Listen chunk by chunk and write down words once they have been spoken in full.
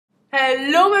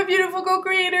Hello my beautiful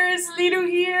co-creators, Lilou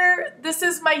here. This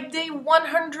is my day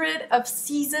 100 of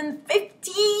season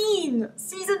 15.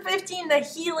 Season 15, the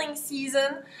healing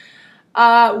season.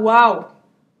 Wow.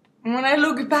 When I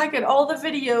look back at all the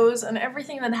videos and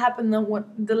everything that happened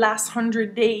the last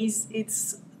 100 days,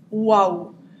 it's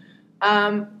wow.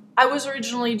 I was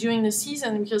originally doing the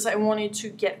season because I wanted to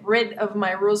get rid of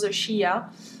my rosacea.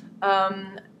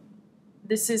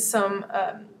 This is some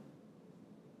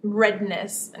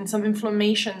redness and some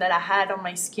inflammation that I had on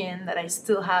my skin that I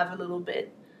still have a little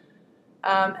bit.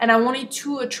 And I wanted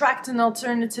to attract an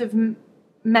alternative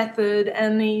method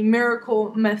and a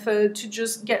miracle method to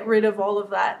just get rid of all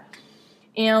of that.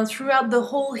 And throughout the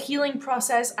whole healing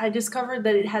process, I discovered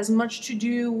that it has much to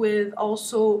do with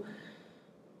also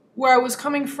where I was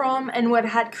coming from and what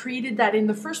had created that in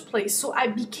the first place. So I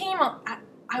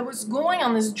was going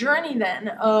on this journey then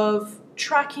of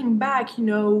tracking back, you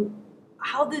know,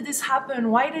 how did this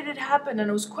happen? Why did it happen? And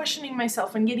I was questioning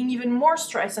myself and getting even more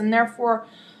stressed, and therefore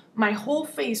my whole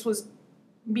face was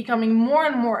becoming more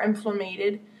and more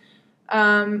inflamed.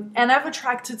 And I've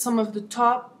attracted some of the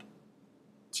top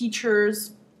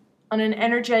teachers on an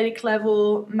energetic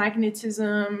level,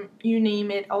 magnetism, you name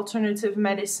it, alternative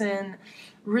medicine.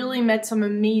 Really met some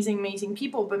amazing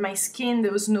people, but my skin,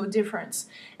 there was no difference.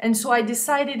 And so I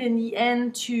decided in the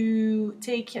end to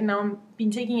take, and now I've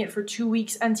been taking it for 2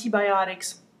 weeks,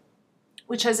 antibiotics,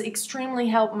 which has extremely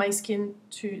helped my skin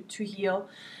to heal.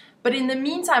 But in the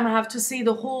meantime, I have to say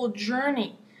the whole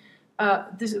journey,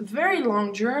 this very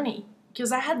long journey,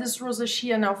 because I had this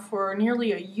rosacea now for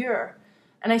nearly a year,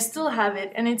 and I still have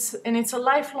it, and it's a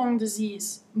lifelong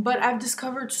disease. But I've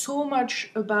discovered so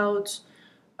much about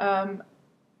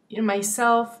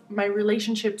myself, my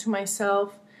relationship to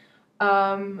myself,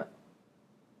 how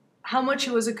much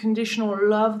it was a conditional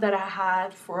love that I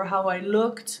had for how I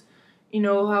looked, you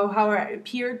know, how I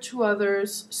appeared to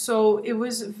others. So it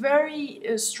was very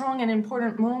strong and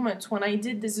important moment when I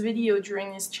did this video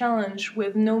during this challenge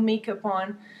with no makeup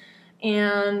on,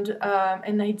 and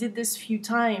I did this few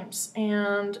times,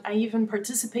 and I even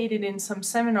participated in some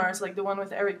seminars like the one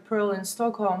with Eric Pearl in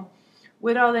Stockholm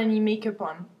without any makeup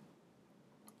on.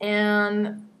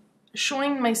 And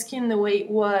showing my skin the way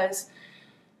it was,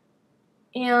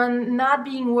 and not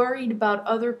being worried about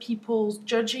other people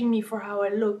judging me for how I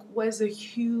look was a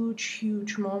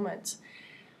huge moment.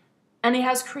 And it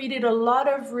has created a lot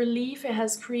of relief. It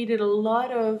has created a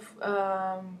lot of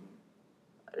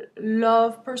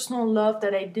love, personal love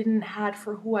that I didn't have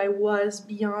for who I was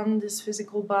beyond this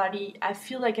physical body. I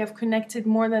feel like I've connected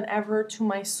more than ever to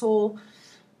my soul,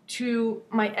 to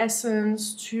my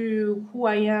essence, to who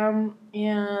I am,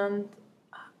 and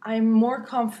I'm more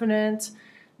confident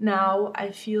now.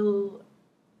 I feel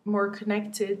more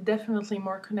connected, definitely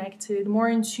more connected, more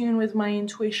in tune with my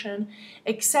intuition,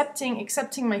 accepting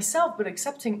myself, but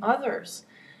accepting others,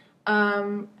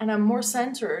 and I'm more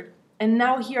centered. And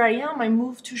now here I am, I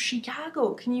moved to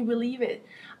Chicago, can you believe it?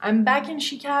 I'm back in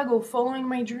Chicago following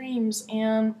my dreams,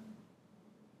 and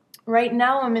right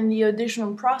now I'm in the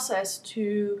audition process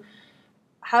to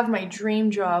have my dream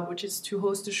job, which is to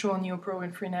host a show on the Oprah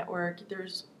Winfrey Network.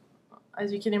 There's,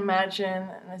 as you can imagine,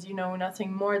 and as you know,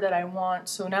 nothing more that I want.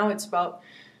 So now it's about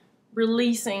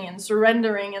releasing and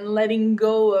surrendering and letting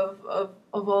go of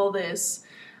all this.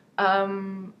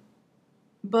 But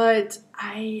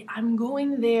I'm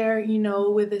going there, you know,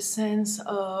 with a sense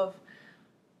of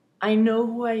I know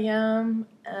who I am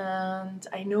and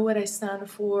I know what I stand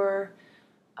for.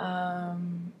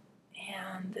 And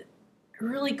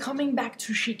really coming back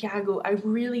to Chicago, I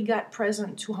really got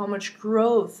present to how much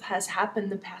growth has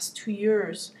happened the past 2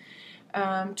 years.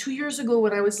 2 years ago,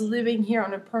 when I was living here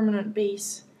on a permanent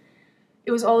base,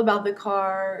 it was all about the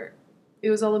car, it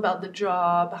was all about the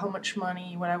job, how much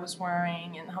money, what I was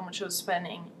wearing, and how much I was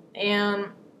spending.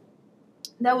 And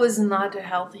that was not a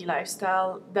healthy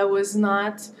lifestyle. That was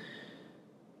not,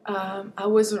 I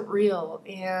wasn't real.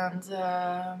 And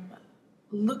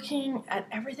looking at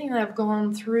everything that I've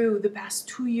gone through the past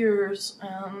 2 years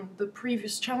and the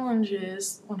previous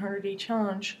challenges, 100-day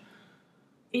challenge,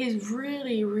 is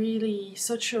really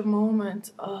such a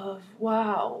moment of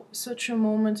wow, such a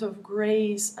moment of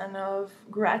grace and of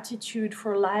gratitude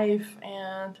for life.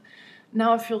 And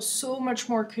now I feel so much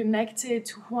more connected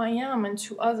to who I am and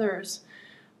to others,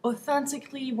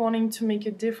 authentically wanting to make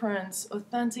a difference,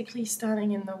 authentically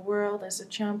standing in the world as a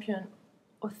champion,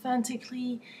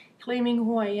 authentically claiming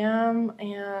who I am,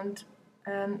 and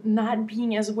not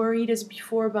being as worried as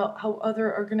before about how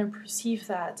others are going to perceive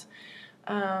that.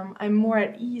 I'm more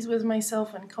at ease with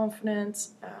myself and confident.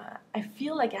 I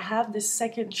feel like I have this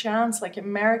second chance, like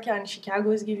America and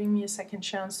Chicago is giving me a second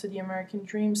chance to the American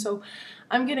dream. So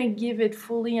I'm gonna give it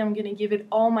fully. I'm gonna give it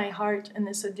all my heart in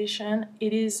this audition.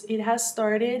 It has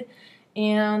started,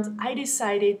 and I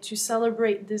decided to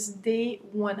celebrate this day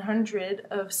 100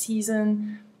 of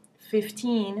season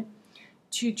 15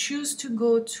 to choose to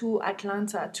go to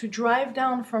Atlanta, to drive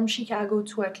down from Chicago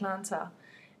to Atlanta,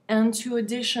 and to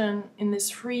audition in this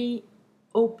free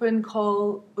open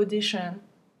call audition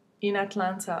in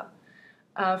Atlanta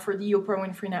for the Oprah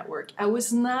Winfrey Network. I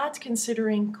was not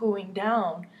considering going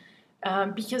down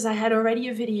because I had already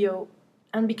a video,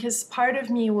 and because part of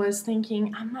me was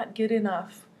thinking, I'm not good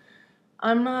enough.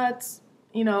 I'm not,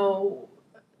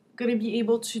 gonna be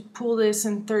able to pull this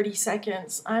in 30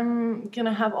 seconds. I'm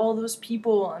gonna have all those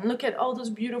people and look at all those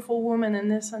beautiful women and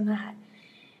this and that.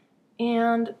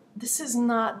 And this is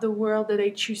not the world that I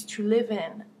choose to live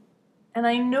in. And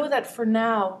I know that for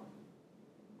now,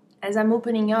 as I'm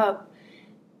opening up,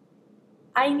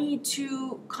 I need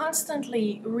to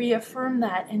constantly reaffirm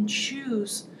that and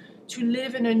choose to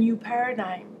live in a new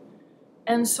paradigm.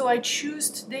 And so I choose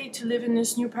today to live in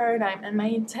this new paradigm, and my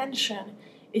intention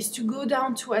is to go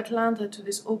down to Atlanta to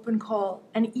this open call,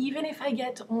 and even if I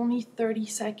get only 30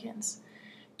 seconds,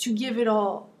 to give it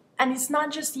all. And it's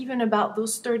not just even about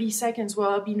those 30 seconds where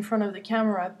I'll be in front of the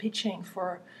camera pitching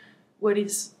for what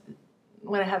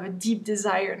I have a deep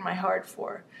desire in my heart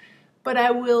for. But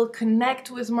I will connect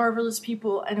with marvelous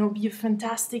people, and it will be a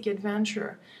fantastic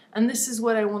adventure. And this is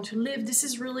what I want to live. This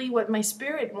is really what my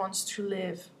spirit wants to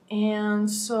live. And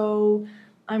so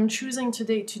I'm choosing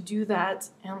today to do that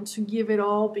and to give it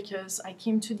all, because I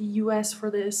came to the US for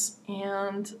this,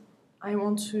 and I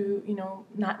want to,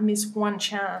 not miss one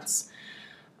chance.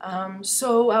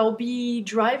 So I'll be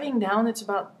driving down. It's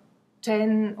about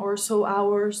 10 or so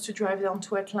hours to drive down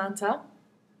to Atlanta.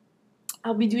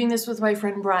 I'll be doing this with my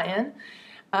friend Brian.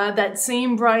 That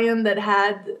same Brian that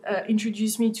had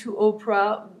introduced me to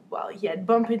Oprah. Well, he had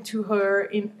bumped into her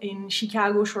in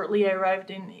Chicago shortly I arrived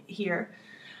in here.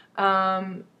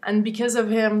 And because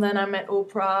of him, then I met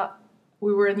Oprah.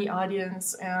 We were in the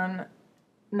audience, and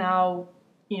now,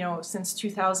 since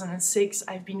 2006,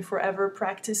 I've been forever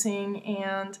practicing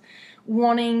and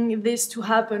wanting this to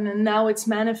happen, and now it's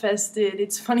manifested.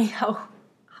 It's funny how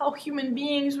human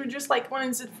beings were just like, when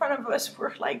it's in front of us,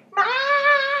 we're like,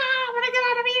 I want to get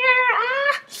out of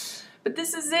here, But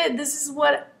this is it. This is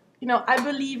what, I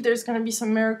believe there's going to be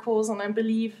some miracles, and I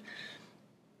believe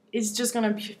it's just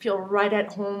going to feel right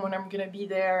at home when I'm going to be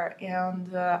there,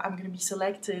 and I'm going to be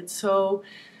selected. So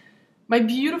my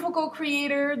beautiful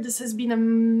co-creator, this has been a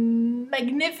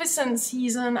magnificent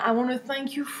season. I want to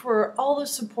thank you for all the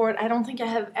support. I don't think I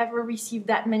have ever received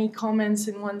that many comments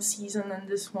in one season than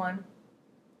this one.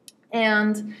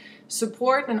 And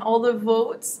support and all the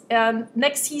votes. And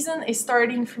next season is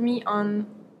starting for me on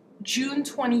June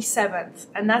 27th,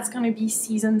 and that's going to be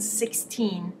season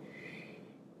 16.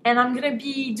 And I'm going to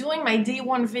be doing my day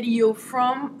one video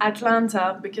from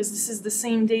Atlanta, because this is the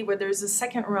same day where there's a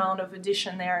second round of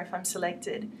audition there if I'm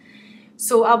selected.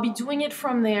 So I'll be doing it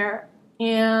from there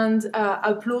and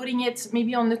uploading it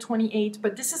maybe on the 28th.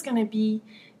 But this is going to be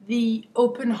the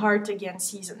Open Heart Again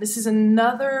season. This is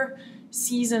another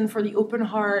season for the Open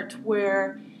Heart,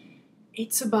 where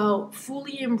it's about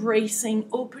fully embracing,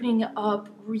 opening up,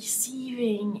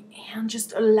 receiving, and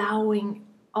just allowing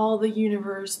all the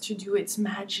universe to do its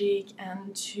magic.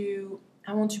 And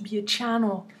I want to be a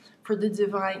channel for the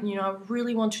divine. I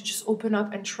really want to just open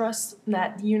up and trust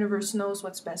that the universe knows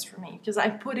what's best for me, because I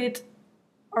put it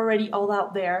already all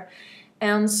out there.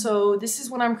 And so this is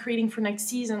what I'm creating for next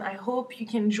season. I hope you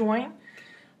can join.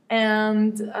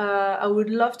 And I would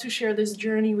love to share this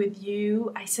journey with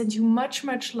you. I send you much,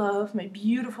 much love, my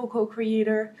beautiful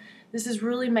co-creator. This is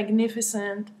really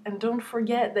magnificent. And don't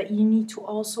forget that you need to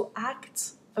also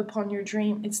act upon your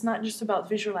dream. It's not just about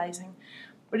visualizing,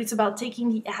 but it's about taking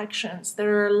the actions that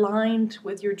are aligned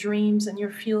with your dreams and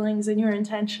your feelings and your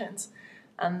intentions.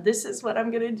 And this is what I'm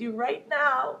going to do right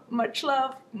now. Much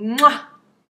love. Mwah!